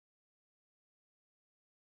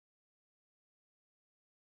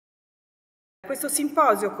Questo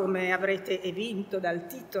simposio, come avrete evinto dal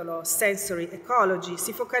titolo Sensory Ecology,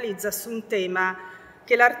 si focalizza su un tema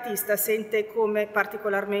che l'artista sente come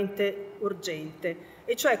particolarmente urgente,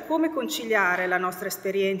 e cioè come conciliare la nostra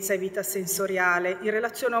esperienza e vita sensoriale in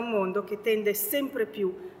relazione a un mondo che tende sempre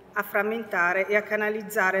più a frammentare e a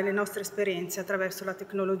canalizzare le nostre esperienze attraverso la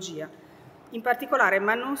tecnologia, in particolare,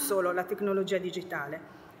 ma non solo, la tecnologia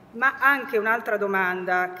digitale. Ma anche un'altra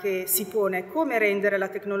domanda che si pone: come rendere la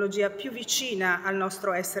tecnologia più vicina al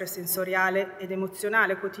nostro essere sensoriale ed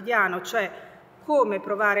emozionale quotidiano, cioè come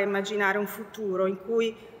provare a immaginare un futuro in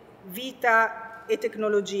cui vita e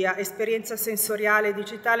tecnologia, esperienza sensoriale e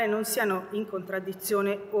digitale non siano in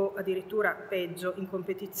contraddizione o addirittura peggio in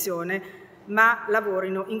competizione, ma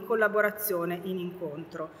lavorino in collaborazione, in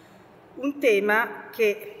incontro. Un tema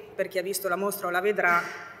che, per chi ha visto la mostra o la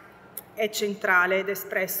vedrà, è centrale ed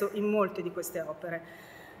espresso in molte di queste opere.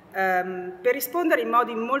 Per rispondere in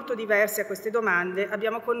modi molto diversi a queste domande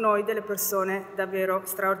abbiamo con noi delle persone davvero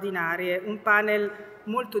straordinarie, un panel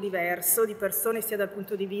molto diverso di persone sia dal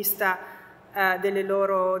punto di vista delle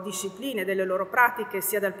loro discipline, delle loro pratiche,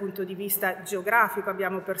 sia dal punto di vista geografico.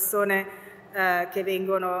 Abbiamo persone che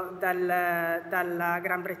vengono dalla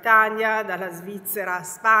Gran Bretagna, dalla Svizzera a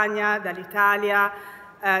Spagna, dall'Italia,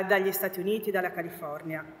 dagli Stati Uniti, dalla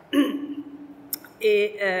California.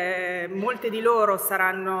 E molte di loro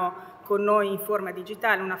saranno con noi in forma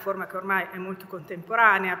digitale, una forma che ormai è molto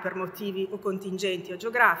contemporanea per motivi o contingenti o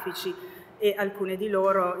geografici, e alcune di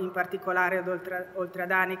loro, in particolare oltre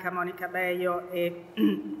ad Anicka, Mònica Bello e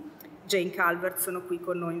Jane Calvert, sono qui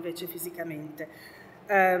con noi invece fisicamente.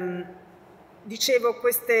 Dicevo,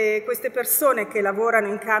 queste persone che lavorano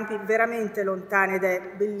in campi veramente lontani, ed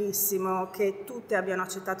è bellissimo che tutte abbiano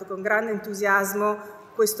accettato con grande entusiasmo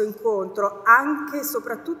questo incontro, anche e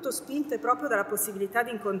soprattutto spinte proprio dalla possibilità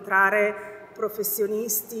di incontrare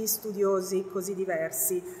professionisti, studiosi così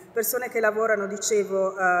diversi, persone che lavorano,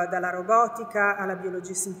 dicevo, dalla robotica alla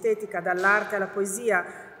biologia sintetica, dall'arte alla poesia,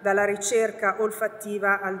 dalla ricerca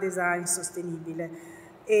olfattiva al design sostenibile.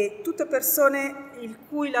 E tutte persone il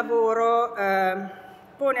cui lavoro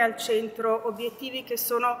pone al centro obiettivi che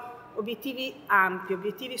sono obiettivi ampi,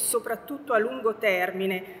 obiettivi soprattutto a lungo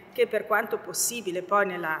termine, che per quanto possibile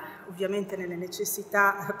poi ovviamente nelle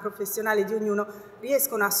necessità professionali di ognuno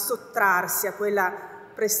riescono a sottrarsi a quella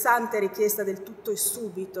pressante richiesta del tutto e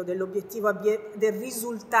subito, dell'obiettivo, del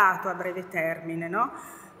risultato a breve termine,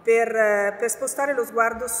 no? Per spostare lo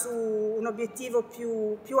sguardo su un obiettivo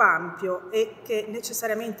più ampio e che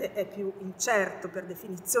necessariamente è più incerto per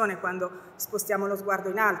definizione. Quando spostiamo lo sguardo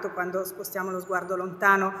in alto, quando spostiamo lo sguardo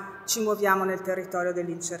lontano, ci muoviamo nel territorio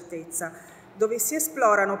dell'incertezza, dove si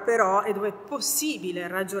esplorano però e dove è possibile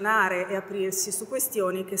ragionare e aprirsi su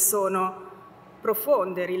questioni che sono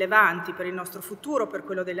profonde, rilevanti per il nostro futuro, per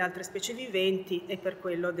quello delle altre specie viventi e per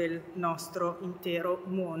quello del nostro intero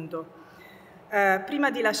mondo. Prima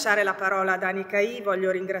di lasciare la parola ad Anicka Yi, voglio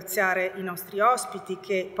ringraziare i nostri ospiti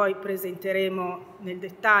che poi presenteremo nel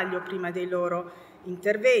dettaglio prima dei loro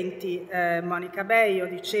interventi. Mònica Bello,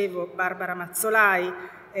 dicevo, Barbara Mazzolai,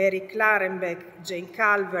 Eric Klarenbeek, Jane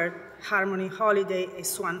Calvert, Harmony Holiday e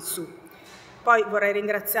Hsuan L. Poi vorrei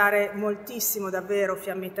ringraziare moltissimo davvero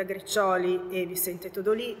Fiammetta Griccioli e Vicente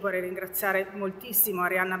Todolì, vorrei ringraziare moltissimo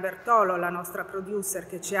Arianna Bertolo, la nostra producer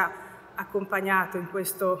che ci ha accompagnato in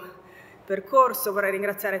questo percorso, vorrei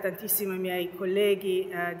ringraziare tantissimo i miei colleghi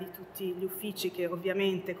di tutti gli uffici che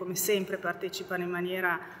ovviamente, come sempre, partecipano in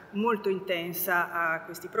maniera molto intensa a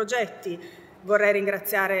questi progetti. Vorrei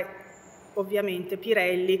ringraziare ovviamente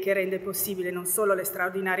Pirelli, che rende possibile non solo le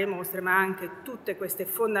straordinarie mostre, ma anche tutte queste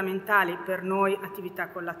fondamentali per noi attività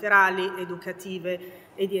collaterali, educative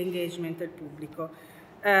e di engagement del pubblico.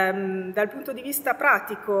 Dal punto di vista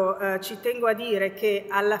pratico ci tengo a dire che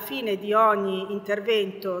alla fine di ogni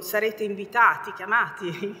intervento sarete invitati,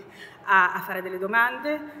 chiamati a fare delle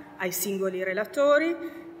domande ai singoli relatori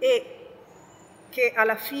e che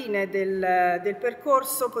alla fine del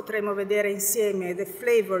percorso potremo vedere insieme The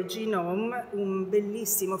Flavor Genome, un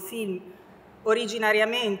bellissimo film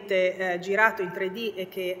originariamente girato in 3D e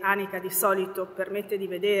che Anicka di solito permette di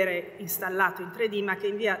vedere installato in 3D, ma che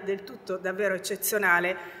in via del tutto davvero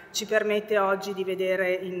eccezionale ci permette oggi di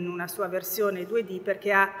vedere in una sua versione 2D,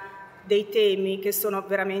 perché ha dei temi che sono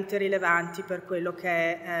veramente rilevanti per quello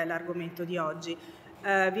che è l'argomento di oggi.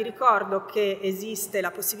 Vi ricordo che esiste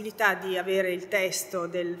la possibilità di avere il testo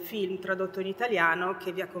del film tradotto in italiano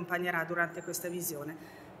che vi accompagnerà durante questa visione.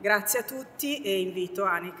 Grazie a tutti e invito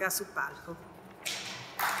Anicka sul palco.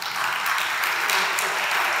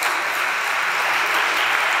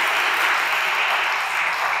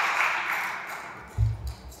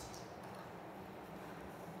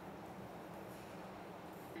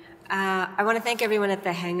 I want to thank everyone at the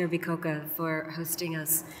HangarBicocca for hosting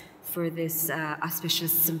us for this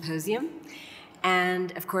auspicious symposium.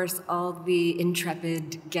 And of course, all the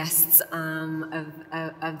intrepid guests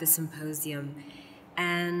of the symposium.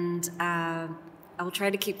 And I will try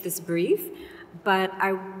to keep this brief, but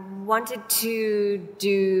I wanted to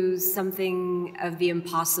do something of the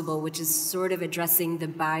impossible, which is sort of addressing the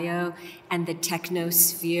bio and the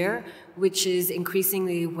technosphere, which is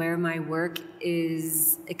increasingly where my work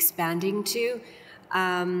is expanding to.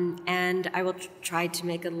 And I will try to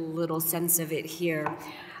make a little sense of it here.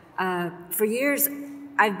 For years,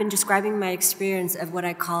 I've been describing my experience of what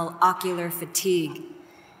I call ocular fatigue.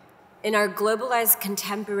 In our globalized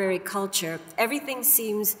contemporary culture, everything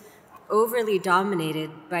seems overly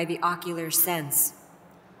dominated by the ocular sense.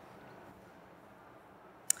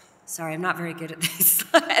 Sorry, I'm not very good at this,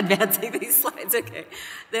 advancing these slides, okay.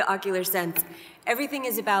 The ocular sense. Everything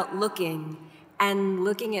is about looking, and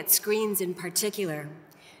looking at screens in particular.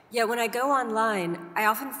 Yet when I go online, I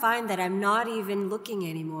often find that I'm not even looking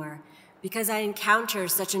anymore because I encounter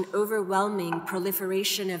such an overwhelming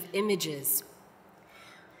proliferation of images.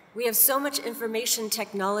 We have so much information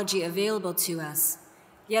technology available to us,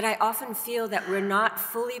 yet I often feel that we're not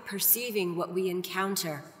fully perceiving what we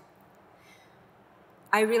encounter.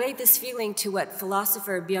 I relate this feeling to what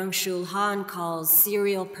philosopher Byung-Chul Han calls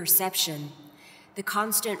serial perception, the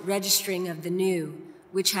constant registering of the new,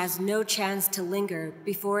 which has no chance to linger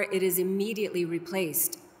before it is immediately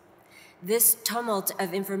replaced. This tumult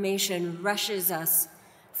of information rushes us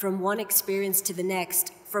from one experience to the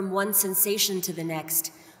next, from one sensation to the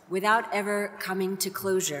next, without ever coming to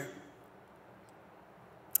closure.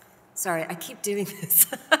 Sorry, I keep doing this.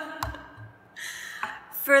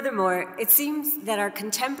 Furthermore, it seems that our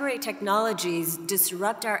contemporary technologies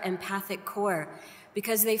disrupt our empathic core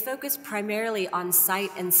because they focus primarily on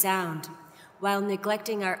sight and sound, while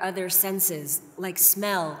neglecting our other senses, like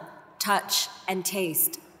smell, touch, and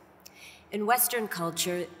taste. In Western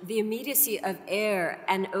culture, the immediacy of air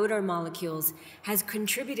and odor molecules has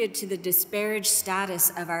contributed to the disparaged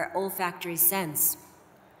status of our olfactory sense.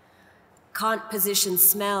 Kant positions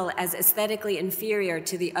smell as aesthetically inferior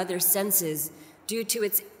to the other senses due to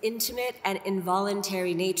its intimate and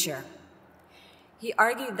involuntary nature. He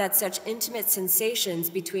argued that such intimate sensations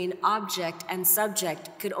between object and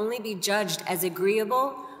subject could only be judged as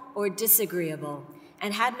agreeable or disagreeable,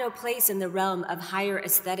 and had no place in the realm of higher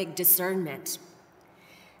aesthetic discernment.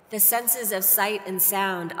 The senses of sight and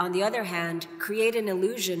sound, on the other hand, create an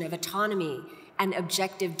illusion of autonomy and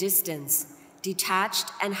objective distance,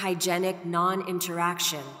 detached and hygienic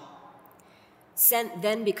non-interaction. Scent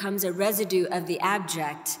then becomes a residue of the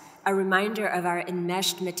abject, a reminder of our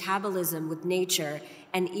enmeshed metabolism with nature,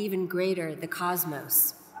 and even greater, the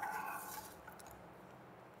cosmos.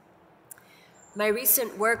 My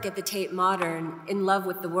recent work at the Tate Modern, In Love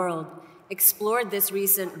with the World, explored this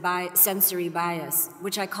recent sensory bias,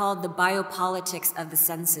 which I called the biopolitics of the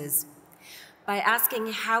senses, by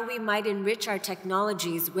asking how we might enrich our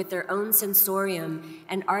technologies with their own sensorium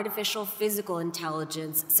and artificial physical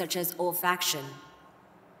intelligence, such as olfaction.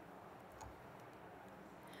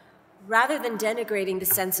 Rather than denigrating the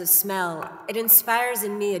sense of smell, it inspires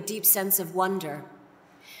in me a deep sense of wonder.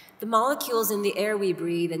 The molecules in the air we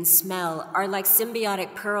breathe and smell are like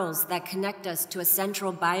symbiotic pearls that connect us to a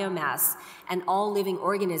central biomass and all living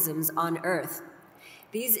organisms on Earth.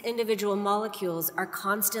 These individual molecules are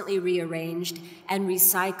constantly rearranged and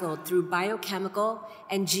recycled through biochemical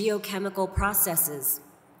and geochemical processes.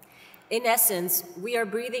 In essence, we are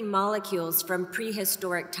breathing molecules from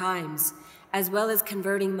prehistoric times, as well as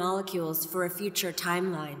converting molecules for a future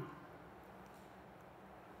timeline.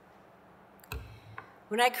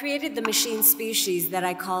 When I created the machine species that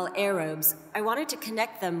I call aerobes, I wanted to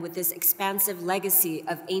connect them with this expansive legacy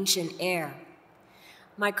of ancient air.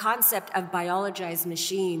 My concept of biologized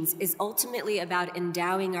machines is ultimately about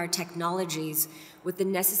endowing our technologies with the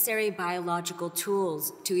necessary biological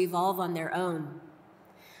tools to evolve on their own.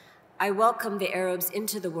 I welcome the aerobes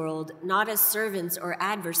into the world, not as servants or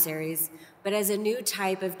adversaries, but as a new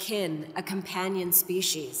type of kin, a companion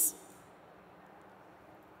species.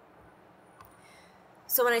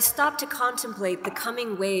 So when I stop to contemplate the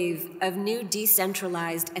coming wave of new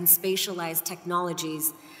decentralized and spatialized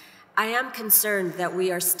technologies, I am concerned that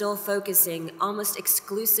we are still focusing almost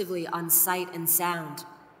exclusively on sight and sound.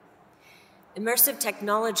 Immersive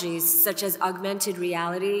technologies such as augmented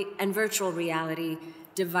reality and virtual reality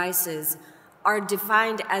devices are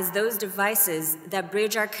defined as those devices that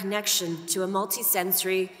bridge our connection to a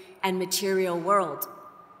multisensory and material world.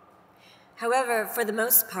 However, for the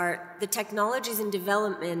most part, the technologies in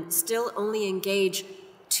development still only engage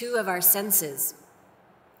two of our senses.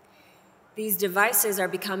 These devices are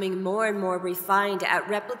becoming more and more refined at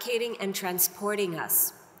replicating and transporting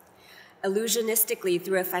us, illusionistically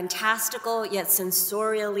through a fantastical yet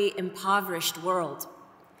sensorially impoverished world.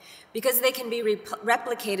 Because they can be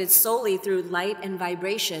replicated solely through light and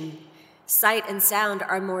vibration, sight and sound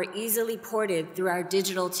are more easily ported through our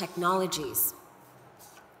digital technologies.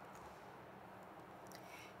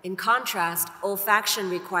 In contrast, olfaction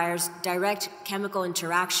requires direct chemical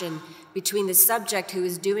interaction between the subject who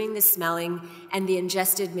is doing the smelling and the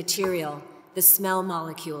ingested material, the smell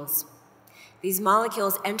molecules. These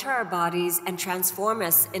molecules enter our bodies and transform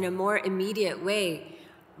us in a more immediate way,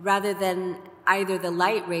 rather than either the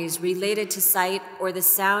light rays related to sight or the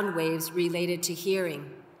sound waves related to hearing.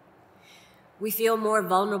 We feel more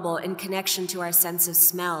vulnerable in connection to our sense of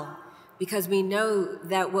smell, because we know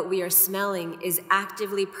that what we are smelling is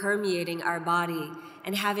actively permeating our body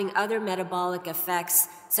and having other metabolic effects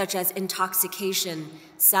such as intoxication,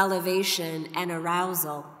 salivation, and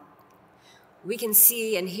arousal. We can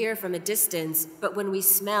see and hear from a distance, but when we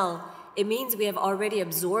smell, it means we have already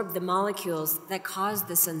absorbed the molecules that cause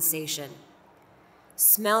the sensation.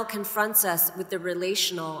 Smell confronts us with the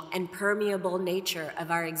relational and permeable nature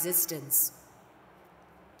of our existence.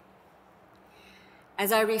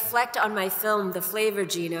 As I reflect on my film, The Flavor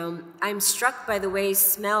Genome, I'm struck by the way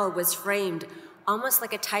smell was framed almost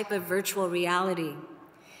like a type of virtual reality.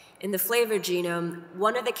 In The Flavor Genome,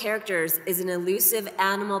 one of the characters is an elusive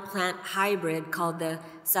animal-plant hybrid called the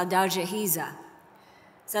Saudade.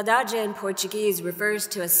 Saudade in Portuguese refers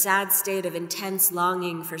to a sad state of intense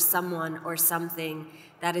longing for someone or something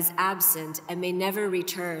that is absent and may never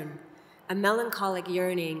return, a melancholic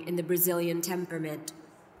yearning in the Brazilian temperament.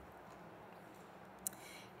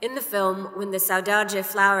 In the film, when the Saudade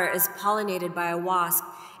flower is pollinated by a wasp,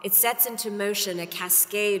 it sets into motion a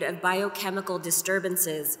cascade of biochemical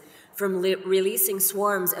disturbances, from releasing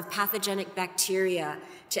swarms of pathogenic bacteria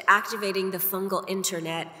to activating the fungal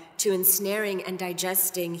internet to ensnaring and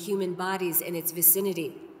digesting human bodies in its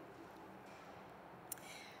vicinity.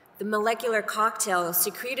 The molecular cocktail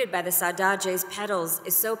secreted by the Saudade's petals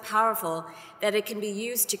is so powerful that it can be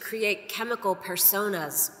used to create chemical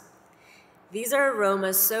personas. These are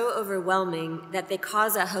aromas so overwhelming that they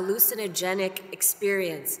cause a hallucinogenic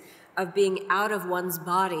experience of being out of one's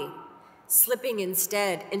body, slipping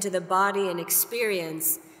instead into the body and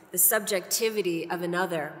experience the subjectivity of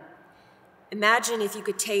another. Imagine if you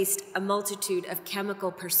could taste a multitude of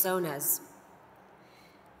chemical personas.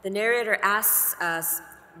 The narrator asks us,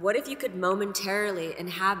 what if you could momentarily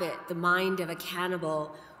inhabit the mind of a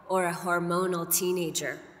cannibal or a hormonal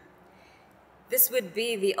teenager? This would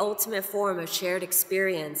be the ultimate form of shared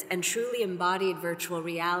experience and truly embodied virtual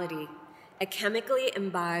reality, a chemically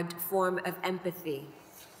imbibed form of empathy.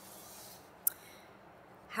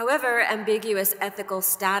 However, ambiguous ethical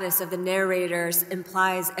status of the narrators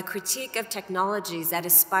implies a critique of technologies that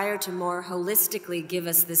aspire to more holistically give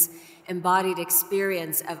us this embodied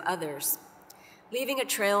experience of others. Leaving a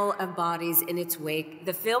trail of bodies in its wake,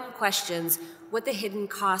 the film questions what the hidden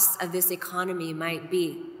costs of this economy might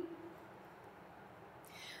be.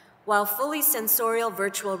 While fully sensorial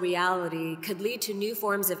virtual reality could lead to new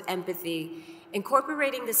forms of empathy,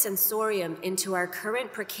 incorporating the sensorium into our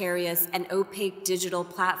current precarious and opaque digital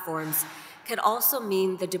platforms could also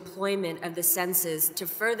mean the deployment of the senses to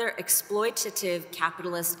further exploitative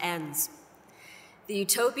capitalist ends. The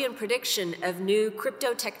utopian prediction of new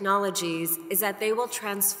crypto technologies is that they will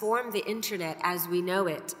transform the internet as we know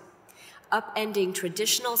it, upending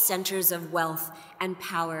traditional centers of wealth and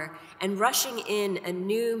power and rushing in a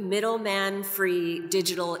new middleman-free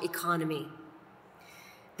digital economy.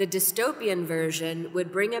 The dystopian version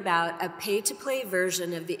would bring about a pay-to-play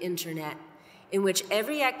version of the internet in which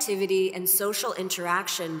every activity and social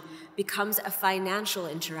interaction becomes a financial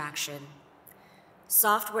interaction.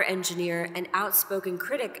 Software engineer and outspoken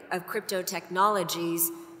critic of crypto technologies,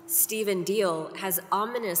 Stephen Deal, has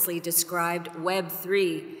ominously described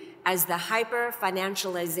Web3 as the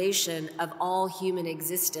hyper-financialization of all human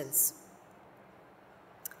existence.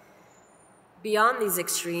 Beyond these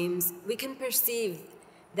extremes, we can perceive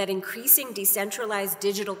that increasing decentralized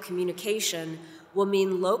digital communication will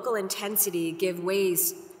mean local intensity gives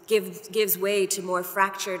way to more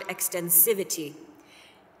fractured extensivity.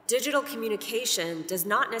 Digital communication does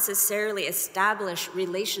not necessarily establish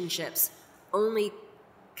relationships, only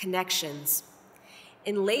connections.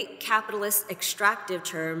 In late capitalist extractive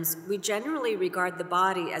terms, we generally regard the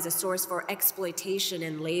body as a source for exploitation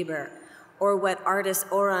and labor, or what artist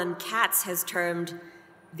Oran Katz has termed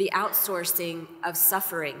the outsourcing of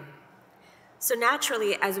suffering. So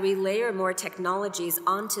naturally, as we layer more technologies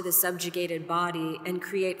onto the subjugated body and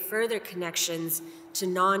create further connections to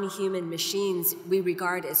non-human machines we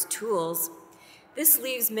regard as tools, this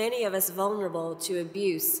leaves many of us vulnerable to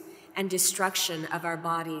abuse and destruction of our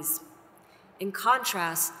bodies. In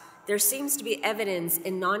contrast, there seems to be evidence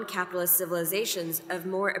in non-capitalist civilizations of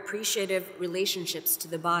more appreciative relationships to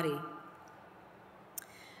the body.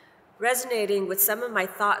 Resonating with some of my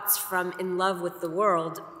thoughts from In Love with the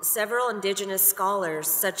World, several indigenous scholars,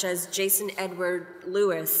 such as Jason Edward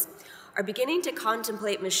Lewis, are beginning to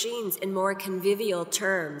contemplate machines in more convivial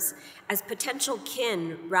terms, as potential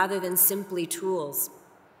kin rather than simply tools.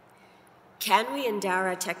 Can we endow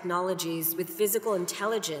our technologies with physical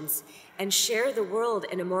intelligence and share the world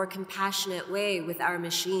in a more compassionate way with our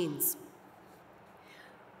machines?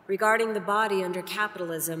 Regarding the body under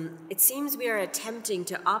capitalism, it seems we are attempting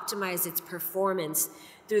to optimize its performance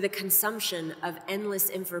through the consumption of endless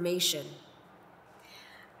information.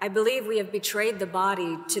 I believe we have betrayed the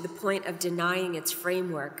body to the point of denying its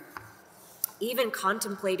framework, even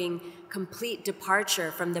contemplating complete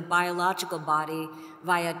departure from the biological body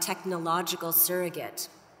via technological surrogate.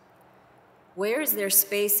 Where is there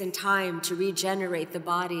space and time to regenerate the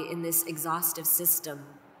body in this exhaustive system?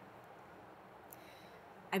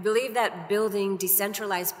 I believe that building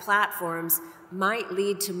decentralized platforms might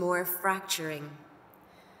lead to more fracturing.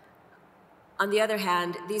 On the other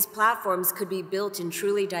hand, these platforms could be built in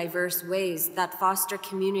truly diverse ways that foster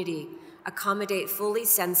community, accommodate fully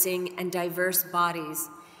sensing and diverse bodies,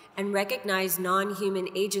 and recognize non-human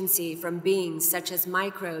agency from beings such as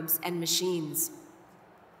microbes and machines.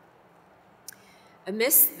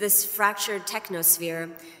 Amidst this fractured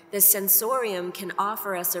technosphere, the sensorium can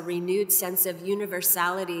offer us a renewed sense of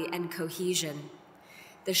universality and cohesion.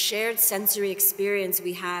 The shared sensory experience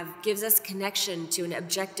we have gives us connection to an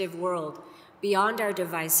objective world beyond our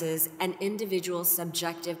devices and individual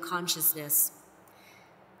subjective consciousness.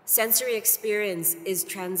 Sensory experience is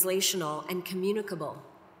translational and communicable.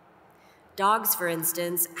 Dogs, for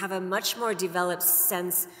instance, have a much more developed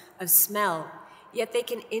sense of smell, yet they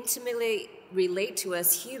can intimately relate to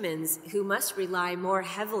us humans who must rely more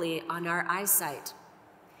heavily on our eyesight.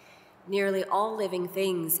 Nearly all living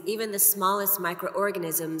things, even the smallest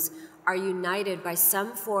microorganisms, are united by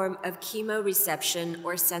some form of chemoreception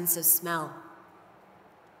or sense of smell.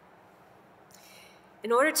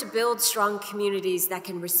 In order to build strong communities that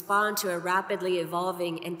can respond to a rapidly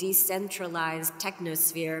evolving and decentralized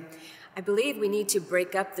technosphere, I believe we need to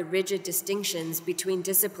break up the rigid distinctions between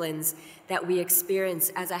disciplines that we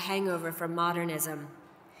experience as a hangover from modernism.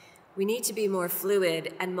 We need to be more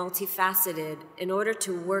fluid and multifaceted in order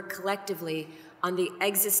to work collectively on the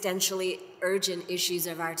existentially urgent issues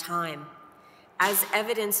of our time, as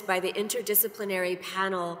evidenced by the interdisciplinary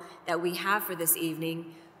panel that we have for this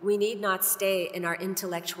evening. We need not stay in our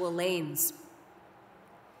intellectual lanes.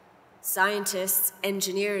 Scientists,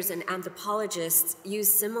 engineers, and anthropologists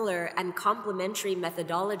use similar and complementary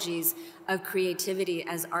methodologies of creativity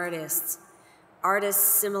as artists. Artists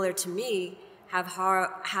similar to me have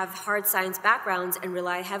hard science backgrounds and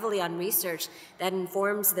rely heavily on research that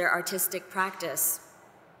informs their artistic practice.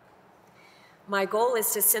 My goal is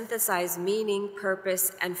to synthesize meaning,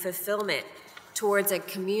 purpose, and fulfillment towards a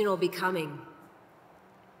communal becoming.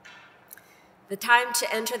 The time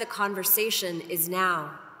to enter the conversation is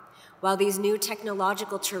now. While these new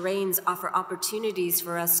technological terrains offer opportunities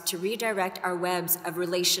for us to redirect our webs of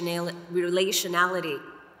relationality.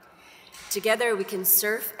 Together we can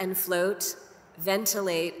surf and float,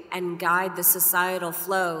 ventilate, and guide the societal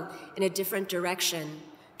flow in a different direction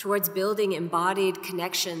towards building embodied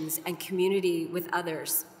connections and community with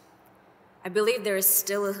others. I believe there is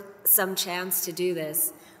still some chance to do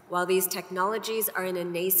this, while these technologies are in a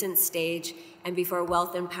nascent stage and before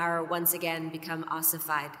wealth and power once again become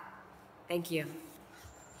ossified. Thank you.